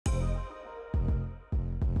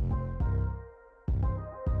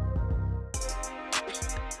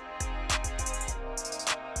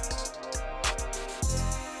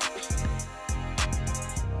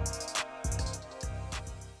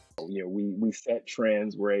we set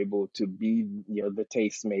trends. We're able to be, the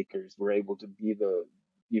tastemakers. We're able to be the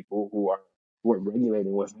people who are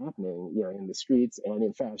regulating what's happening, in the streets and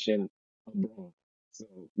in fashion abroad. So,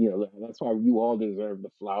 that's why you all deserve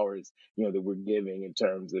the flowers, that we're giving in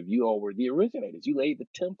terms of you all were the originators. You laid the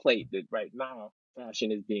template that right now fashion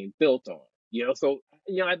is being built on. So,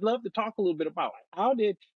 I'd love to talk a little bit about how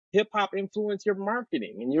did hip hop influence your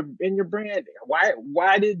marketing and your branding?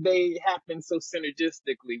 Why did they happen so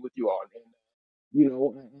synergistically with you all?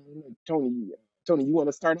 And Tony, you want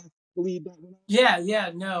to start off, lead that one?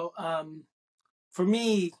 Yeah, no. For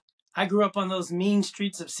me, I grew up on those mean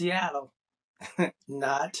streets of Seattle.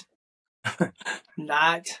 Not,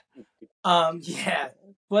 not. Yeah,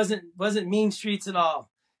 wasn't mean streets at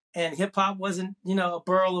all, and hip hop wasn't a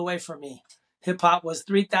borough away from me. Hip hop was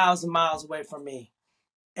 3,000 miles away from me,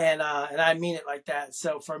 and I mean it like that.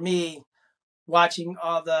 So for me, watching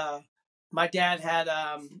my dad had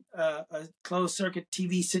a closed circuit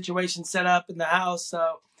TV situation set up in the house,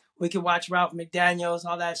 so we could watch Ralph McDaniels,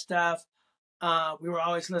 all that stuff. We were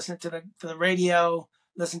always listening to the radio,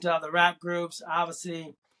 listening to all the rap groups.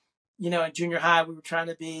 Obviously, in junior high, we were trying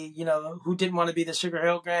to be, who didn't want to be the Sugar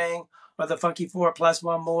Hill Gang or the Funky Four plus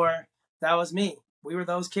one more? That was me. We were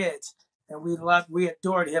those kids, and we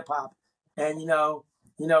adored hip hop. And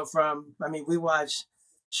we watched,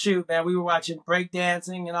 shoot, man, we were watching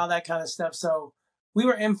breakdancing and all that kind of stuff. So we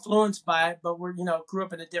were influenced by it, but we're, grew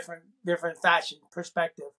up in a different fashion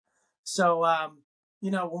perspective. So,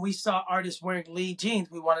 when we saw artists wearing lead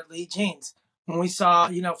jeans, we wanted lead jeans. When we saw,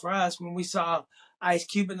 for us, when we saw Ice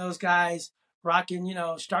Cube and those guys rocking,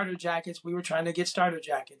 starter jackets, we were trying to get starter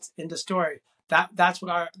jackets. In the story. That's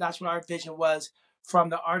what our vision was from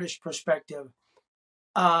the artist perspective.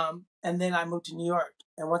 And then I moved to New York.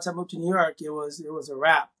 And once I moved to New York, it was a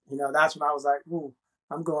wrap. That's when I was like, ooh,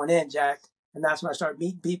 I'm going in, Jack. And that's when I started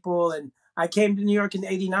meeting people. And I came to New York in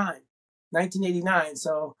 1989.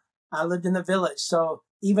 So I lived in the village. So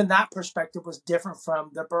even that perspective was different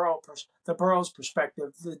from the borough's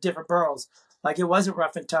perspective, the different boroughs. Like it wasn't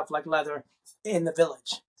rough and tough like leather in the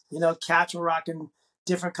village. Cats were rocking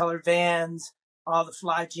different colored Vans, all the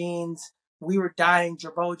fly jeans. We were dyeing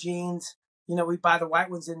Girbaud jeans. We'd buy the white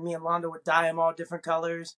ones, and me and Londo would dye them all different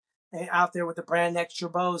colors. And out there with the brand next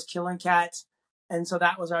Girbauds, killing cats. And so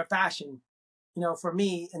that was our fashion, for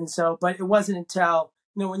me. And so, but it wasn't until,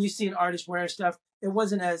 when you see an artist wearing stuff, it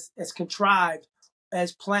wasn't as contrived,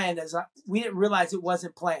 as planned we didn't realize it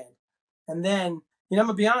wasn't planned. And then, I'm going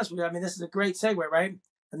to be honest with you. I mean, this is a great segue, right?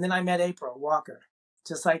 And then I met April Walker,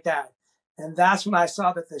 just like that. And that's when I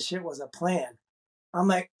saw that the shit was a plan. I'm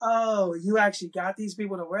like, oh, you actually got these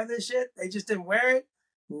people to wear this shit? They just didn't wear it?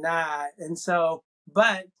 Nah. And so,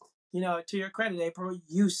 but, to your credit, April,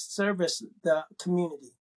 you service the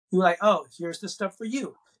community. You were like, oh, here's the stuff for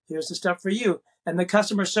you. Here's the stuff for you. And the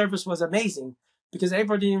customer service was amazing because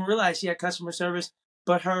April didn't even realize she had customer service,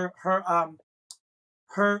 but her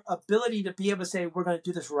ability to be able to say, we're going to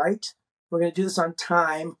do this right. We're going to do this on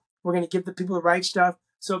time. We're going to give the people the right stuff.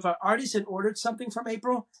 So if an artist had ordered something from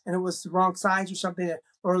April and it was the wrong size or something,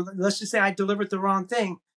 or let's just say I delivered the wrong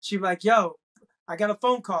thing, she'd be like, yo, I got a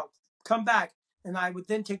phone call, come back. And I would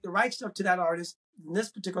then take the right stuff to that artist, in this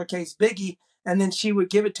particular case, Biggie, and then she would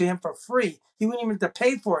give it to him for free. He wouldn't even have to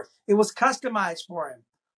pay for it. It was customized for him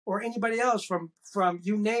or anybody else from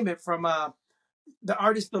you name it, from the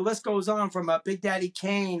artist, the list goes on, from Big Daddy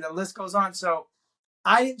Kane, the list goes on. So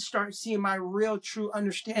I didn't start seeing my real true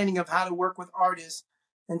understanding of how to work with artists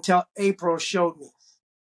until April showed me.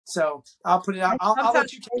 So I'll put it out. I'll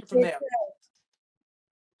let you take it from there.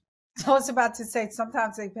 I was about to say,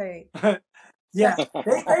 sometimes they pay. Yeah,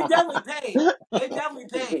 they definitely paid. They definitely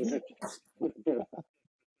paid.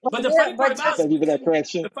 But the funny part about it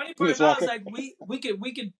is like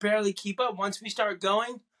we could barely keep up. Once we started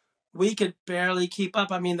going, we could barely keep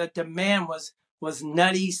up. I mean, the demand was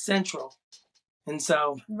nutty central. And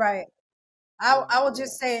so right. I will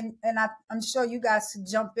just say, and I'm sure you guys could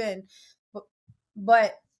jump in,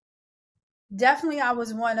 but definitely I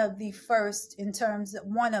was one of the first in terms of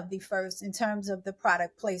the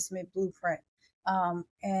product placement blueprint.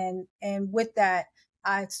 And with that,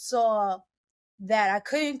 I saw that I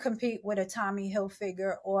couldn't compete with a Tommy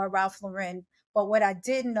Hilfiger or a Ralph Lauren. But what I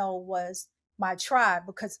did know was my tribe,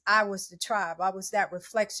 because I was the tribe. I was that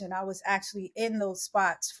reflection. I was actually in those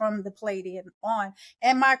spots from the Palladium on.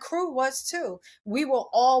 And my crew was too. We were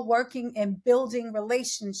all working and building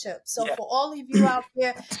relationships. So for all of you out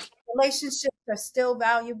there, relationships are still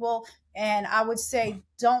valuable. And I would say,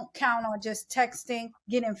 don't count on just texting,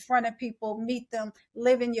 get in front of people, meet them,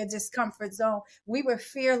 live in your discomfort zone. We were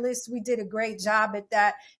fearless. We did a great job at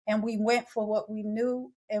that. And we went for what we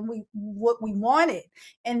knew and what we wanted.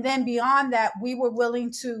 And then beyond that, we were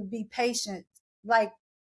willing to be patient. Like,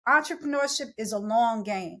 entrepreneurship is a long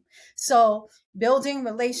game. So building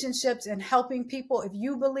relationships and helping people, if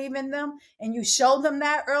you believe in them and you show them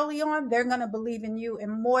that early on, they're going to believe in you.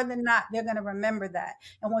 And more than not, they're going to remember that.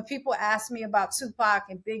 And when people ask me about Tupac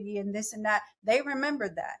and Biggie and this and that, they remember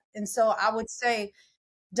that. And so I would say,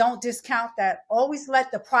 don't discount that. Always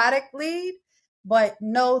let the product lead, but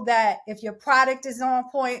know that if your product is on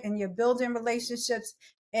point and you're building relationships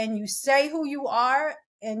and you say who you are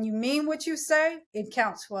and you mean what you say, it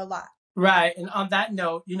counts for a lot. Right. And on that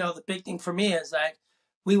note, the big thing for me is like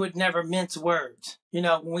we would never mince words.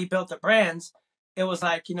 When we built the brands, it was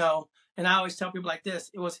like, and I always tell people like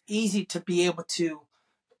this, it was easy to be able to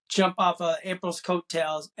jump off of April's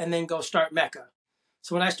coattails and then go start Mecca.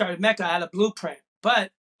 So when I started Mecca, I had a blueprint,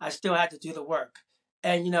 but I still had to do the work.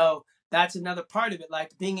 And, that's another part of it,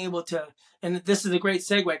 like being able to, and this is a great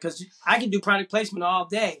segue because I can do product placement all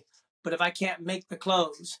day, but if I can't make the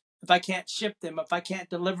clothes, if I can't ship them, if I can't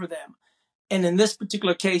deliver them, and in this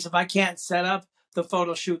particular case, if I can't set up the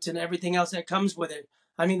photo shoots and everything else that comes with it,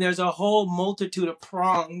 I mean, there's a whole multitude of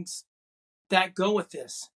prongs that go with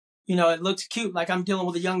this. It looks cute. Like I'm dealing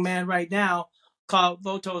with a young man right now called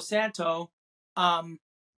Voto Santo. Um,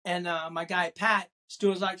 and my guy Pat, Stu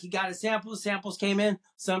was like, he got his samples. Samples came in.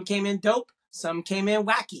 Some came in dope. Some came in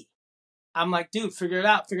wacky. I'm like, dude, figure it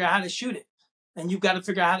out. Figure out how to shoot it. And you've got to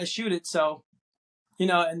figure out how to shoot it. So,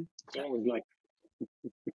 and It's always like,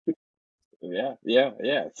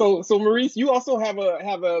 yeah. So Maurice, you also have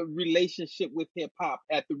a relationship with hip hop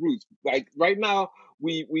at the roots. Like right now,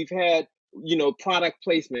 we've had product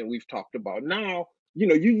placement we've talked about. Now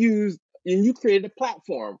you used and you created a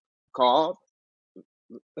platform called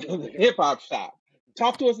the Hip Hop Shop.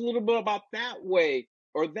 Talk to us a little bit about that way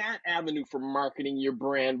or that avenue for marketing your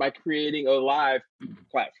brand by creating a live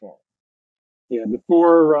platform. Yeah,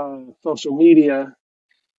 before social media,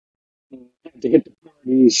 had to hit the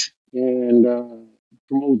parties and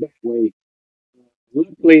promote that way.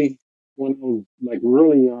 Luckily, when I was like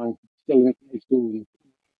really young, still in high school,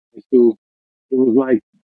 it was like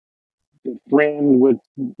a friend with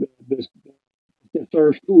the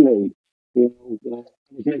serve Kool-Aid. I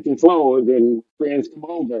was making clothes and friends come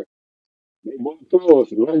over. They bought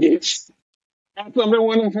clothes, luggage. Have something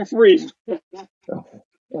with them for free. That's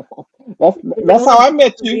They that's how want I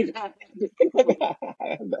met you. free.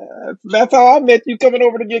 That's how I met you coming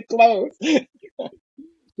over to get clothes.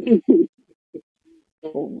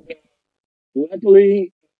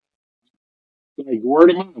 Luckily, like word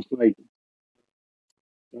of mouth, like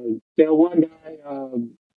tell one guy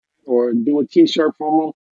or do a T-shirt for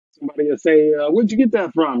him. Somebody will say, "Where'd you get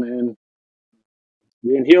that from?" And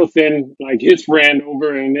then he'll send like his friend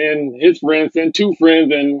over, and then his friend send two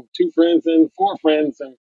friends and four friends,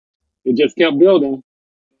 and it just kept building.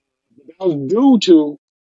 That was due to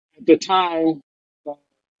at the time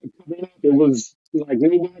coming up, it was like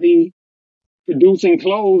nobody producing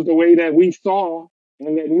clothes the way that we saw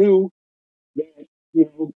and that knew that you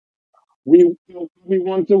know we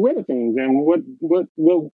wanted to wear things and what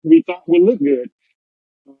we thought would look good.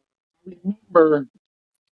 I remember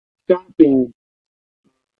shopping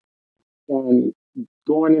and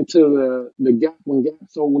going into the Gap when Gap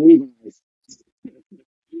sold Levi's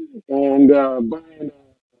and buying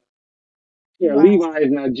Wow. Levi's,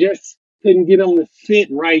 and I just couldn't get them to fit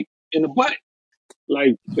right in the butt.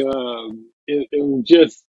 Like it was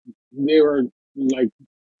just they were like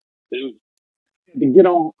it had to get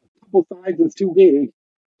on a couple sizes too big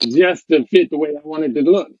just to fit the way I wanted to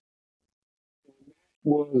look.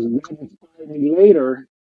 Was that inspired me later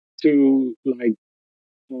to like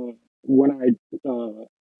when I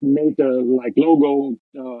made the like logo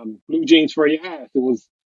blue jeans for your ass. It was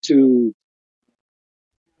to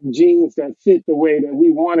jeans that fit the way that we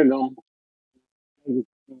wanted them as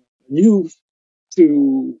youth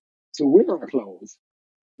to wear our clothes.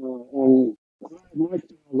 And my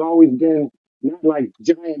style has always been not like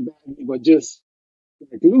giant baggy, but just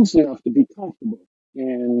like loose enough to be comfortable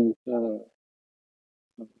and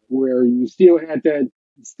where you still had that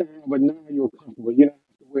style, but now you're comfortable. You don't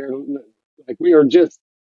have to wear like we are just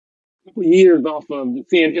a couple of years off of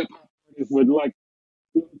seeing hip hop artists with like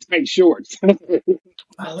little tight shorts.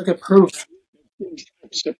 wow, look at proof.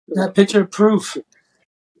 That picture of proof.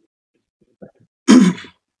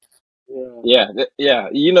 Yeah. Yeah.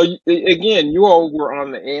 Again, you all were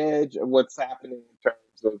on the edge of what's happening in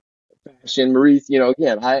terms of fashion, Maurice.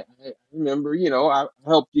 Again, I remember, I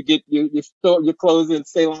helped you get your clothes in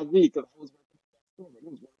C'est La Vie because I was working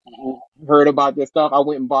at that store. I heard about this stuff. I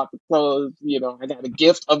went and bought the clothes. I got a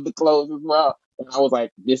gift of the clothes as well. And I was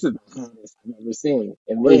like, this is the hottest I've ever seen.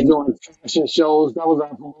 And was then, doing fashion shows. That was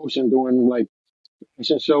our promotion, doing like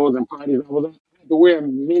fashion shows and parties. I had to wear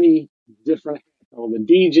many different hats. I was a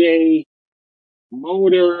DJ,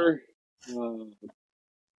 motor, you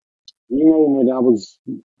name it. I was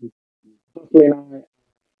hustling.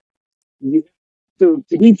 You, to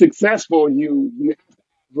be successful, you have to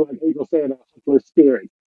have, like April said, a hustler spirit.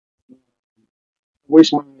 I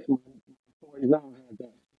wish my employees now had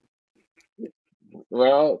that.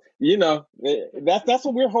 well, that's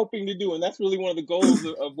what we're hoping to do, and that's really one of the goals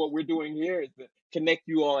of what we're doing here is to connect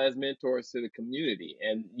you all as mentors to the community.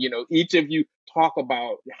 And each of you talk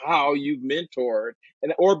about how you've mentored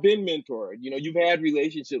and or been mentored. You've had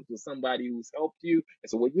relationships with somebody who's helped you, and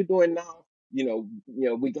so what you're doing now, we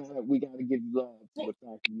gotta give love to the fact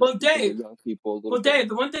that you're Well, teaching the Dave. young people a little Well, bit Dave.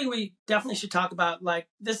 The more. one thing we definitely should talk about, like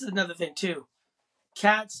this is another thing too.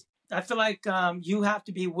 Cats. I feel like you have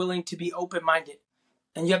to be willing to be open minded,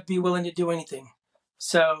 and you have to be willing to do anything.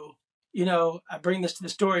 So I bring this to the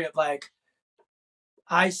story of like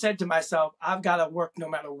I said to myself, I've got to work no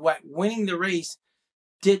matter what. Winning the race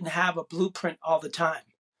didn't have a blueprint all the time.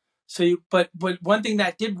 So but one thing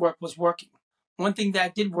that did work was working. One thing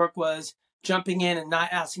that did work was jumping in and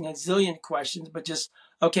not asking a zillion questions, but just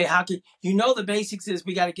okay, how can the basics is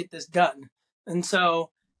we got to get this done. And so,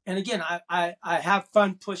 and again, I have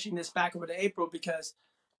fun pushing this back over to April because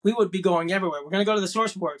we would be going everywhere. We're going to go to the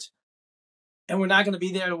source boards and we're not going to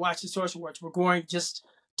be there to watch the source awards. We're going just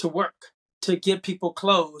to work, to give people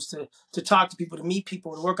clothes, to talk to people, to meet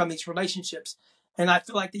people, to work on these relationships. And I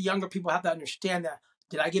feel like the younger people have to understand that.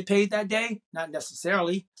 Did I get paid that day? Not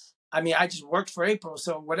necessarily. I mean, I just worked for April,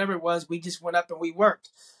 so whatever it was, we just went up and we worked.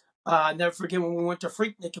 I never forget when we went to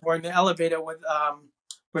Freaknik and we're in the elevator with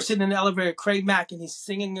we're sitting in the elevator with Craig Mack and he's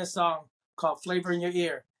singing a song called Flavor in Your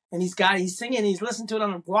Ear. And he's singing, he's listening to it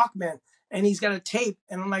on a Walkman and he's got a tape.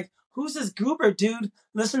 And I'm like, who's this goober dude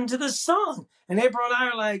listening to this song? And April and I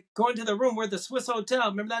are like going to the room. We're at the Swiss Hotel.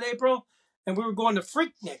 Remember that, April? And we were going to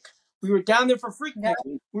Freaknik. We were down there for Yeah.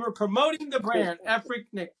 Freaknik. We were promoting the brand at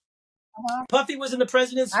Freaknik. Uh-huh. Puffy was in the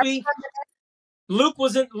president's I, suite. Luke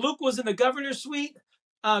was in the governor's suite.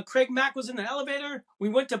 Craig Mack was in the elevator. We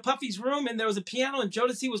went to Puffy's room and there was a piano and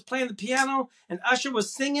Jodeci was playing the piano and Usher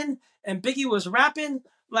was singing and Biggie was rapping.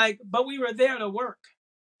 But we were there to work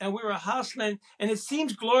and we were hustling and it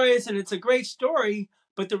seems glorious and it's a great story.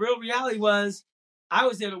 But the real reality was I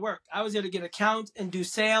was there to work. I was there to get accounts and do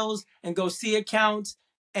sales and go see accounts.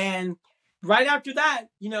 And right after that,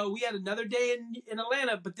 we had another day in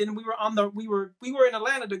Atlanta, but then we were in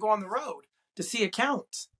Atlanta to go on the road to see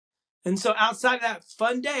accounts. And so outside of that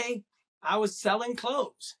fun day, I was selling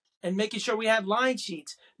clothes and making sure we had line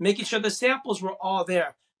sheets, making sure the samples were all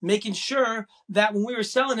there, making sure that when we were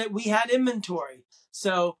selling it, we had inventory.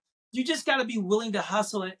 So you just got to be willing to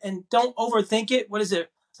hustle it and don't overthink it. What is it?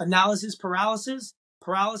 Analysis paralysis,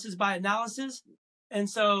 paralysis by analysis. And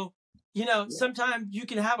so, Yeah. sometimes you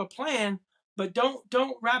can have a plan, but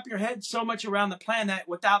don't wrap your head so much around the plan that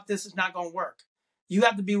without this is not going to work. You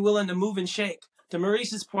have to be willing to move and shake. To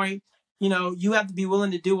Maurice's point, you have to be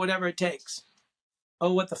willing to do whatever it takes.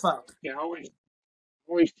 Oh, what the fuck? Yeah, I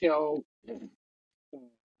always tell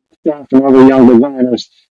staff and other young designers.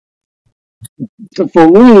 So for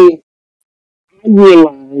me, I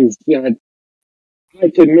realized that I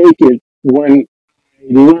could make it when I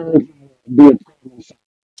learned how to be a problem solver.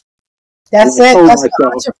 And that's I it. told That's myself,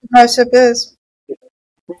 what entrepreneurship is.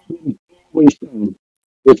 problems always come.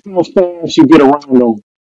 It's how fast you get around them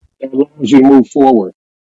that allows you to move forward.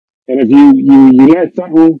 And if you let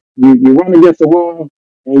something, you run against the wall,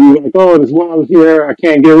 and you're like, oh, this wall is here, I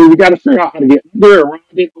can't get it. You got to figure out how to get under it, around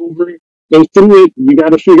it, over it, go through it. You got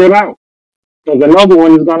to figure it out because another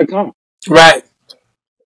one is going to come. Right.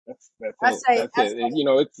 That's I it. say, That's it.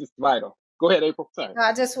 It's just vital. Go ahead, April. Sorry.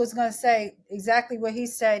 I just was going to say exactly what he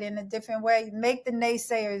said in a different way. Make the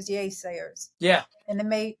naysayers yay sayers. Yeah. And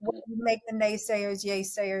what you make the naysayers yay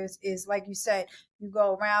sayers is, like you said, you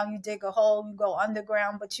go around, you dig a hole, you go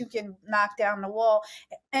underground, but you can knock down the wall.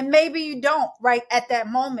 And maybe you don't right at that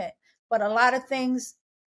moment. But a lot of things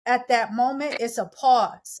at that moment, it's a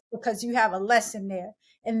pause because you have a lesson there.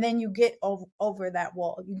 And then you get over that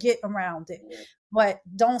wall, you get around it. But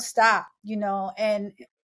don't stop,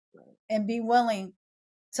 and be willing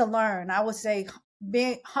to learn. I would say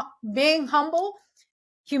being humble,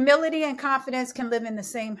 humility and confidence can live in the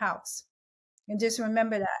same house. And just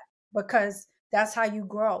remember that because that's how you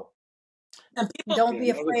grow. And Don't Yeah, be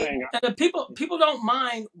another afraid. thing. people don't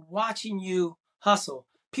mind watching you hustle.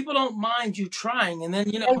 People don't mind you trying, and then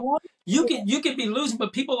They want to. you could be losing,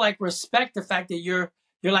 but people like respect the fact that you're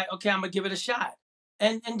like, okay, I'm gonna give it a shot,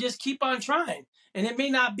 and just keep on trying. And it may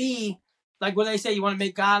not be like what they say, you want to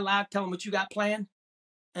make God laugh, tell him what you got planned.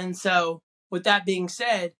 And so, with that being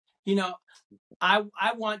said, you know, I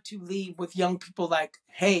want to leave with young people like,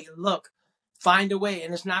 hey, look, find a way,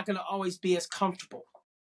 and it's not going to always be as comfortable.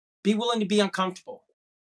 Be willing to be uncomfortable.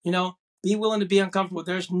 You know, be willing to be uncomfortable.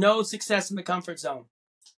 There's no success in the comfort zone.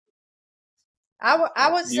 I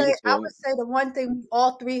That's would say beautiful. the one thing we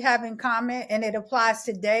all three have in common, and it applies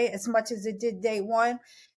today as much as it did day one,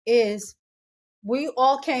 is we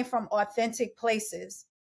all came from authentic places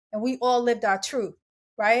and we all lived our truth,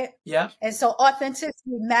 right? Yeah. And so authenticity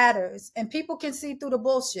matters and people can see through the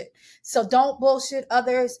bullshit. So don't bullshit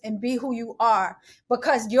others and be who you are,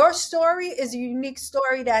 because your story is a unique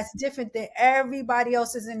story that's different than everybody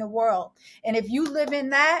else's in the world. And if you live in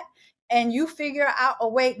that and you figure out a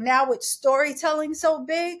way now with storytelling so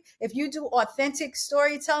big, if you do authentic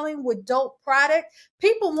storytelling with dope product,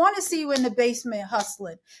 people want to see you in the basement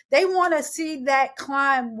hustling. They want to see that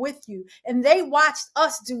climb with you. And they watched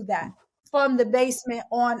us do that from the basement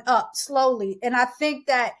on up slowly. And I think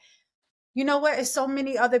that, you know what, there's so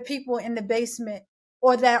many other people in the basement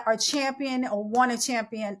or that are champion or want to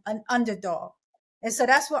champion an underdog. And so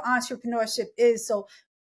that's what entrepreneurship is.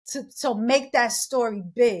 So make that story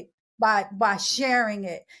big by sharing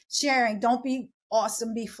it. Sharing. Don't be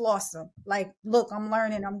awesome, be flossum. Like, look, I'm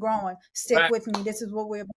learning, I'm growing. Stick Right. with me. This is what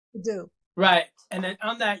we're about to do. Right. And then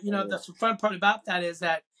on that, Yeah. the fun part about that is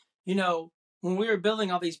that, when we were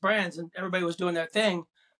building all these brands and everybody was doing their thing,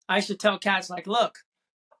 I should tell cats like, look,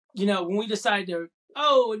 when we decided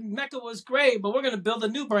Mecca was great, but we're going to build a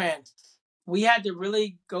new brand. We had to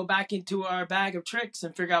really go back into our bag of tricks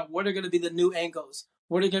and figure out what are going to be the new angles,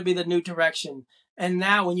 what are going to be the new direction. And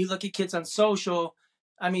now when you look at kids on social,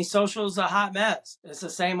 I mean, social is a hot mess. It's the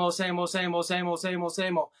same old, same old, same old, same old, same old,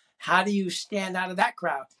 same old. How do you stand out of that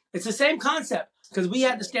crowd? It's the same concept because we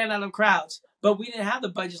had to stand out of crowds, but we didn't have the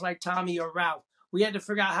budgets like Tommy or Ralph. We had to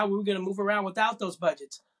figure out how we were going to move around without those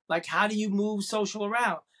budgets. Like, how do you move social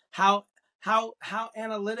around? How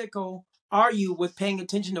analytical are you with paying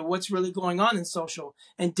attention to what's really going on in social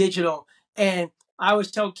and digital? And I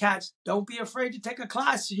always tell cats, don't be afraid to take a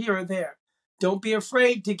class here or there. Don't be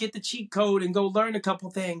afraid to get the cheat code and go learn a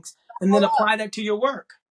couple things and then apply that to your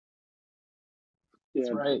work. That's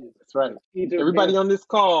Yeah, right. That's right. either Everybody being on this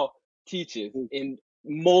call teaches in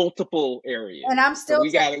multiple areas. And I'm So still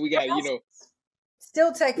we got taking to,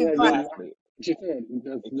 still taking yeah, class. you exactly. what you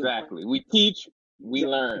said. Exactly. We teach, we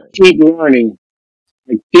learn. Keep learning.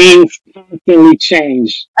 Like things constantly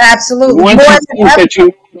change. Absolutely. Once More you than think ever. that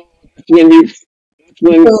you know, that's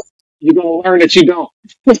when you're gonna learn that you don't.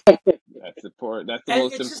 That's important. That's the And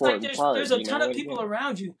most it's just like important part, there's a ton of And people again,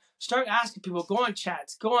 around you. Start asking people, go on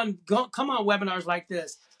chats, go come on webinars like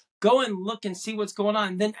this. Go and look and see what's going on.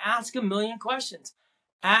 And then ask a million questions.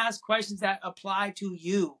 Ask questions that apply to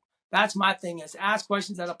you. That's my thing is ask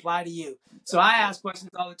questions that apply to you. So I ask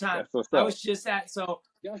questions all the time. that's what's I up. was just at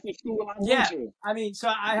That's the school I went yeah. to. I mean, so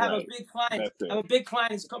I have a Right. big client. That's I have it. a big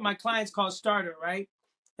client. My client's called Starter, right?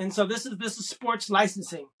 And so this is sports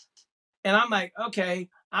licensing. And I'm like, okay,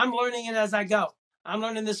 I'm learning it as I go. I'm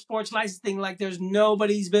learning this sports licensing like there's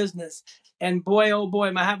nobody's business. And boy, oh boy,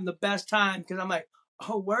 am I having the best time because I'm like,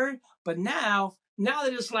 oh, word. But now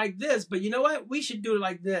that it's like this, but you know what? We should do it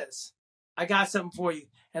like this. I got something for you.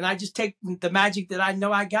 And I just take the magic that I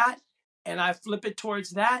know I got and I flip it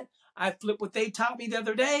towards that. I flip what they taught me the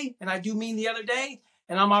other day, and I do mean the other day,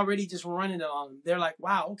 and I'm already just running it on them. They're like,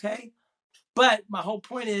 wow, okay. But my whole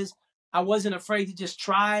point is, I wasn't afraid to just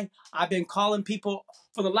try. I've been calling people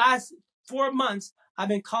for the last 4 months. I've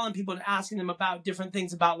been calling people and asking them about different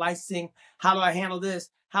things about licensing. How do I handle this?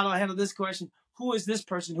 How do I handle this question? Who is this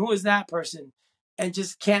person? Who is that person? And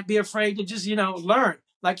just can't be afraid to just, learn.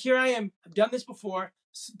 Like here I am. I've done this before,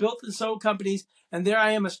 built and sold companies, and there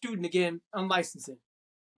I am a student again on licensing.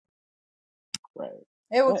 Right.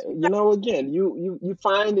 It was Again, you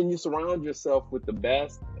find and you surround yourself with the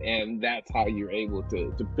best, and that's how you're able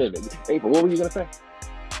to pivot. April, what were you gonna say?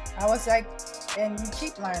 I was like, and you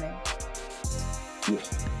keep learning.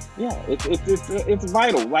 Yeah, it's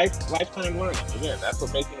vital. Lifetime learning. Again, that's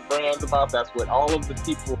what Making a Brand's about. That's what all of the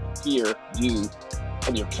people here do.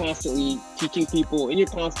 And you're constantly teaching people, and you're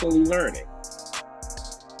constantly learning.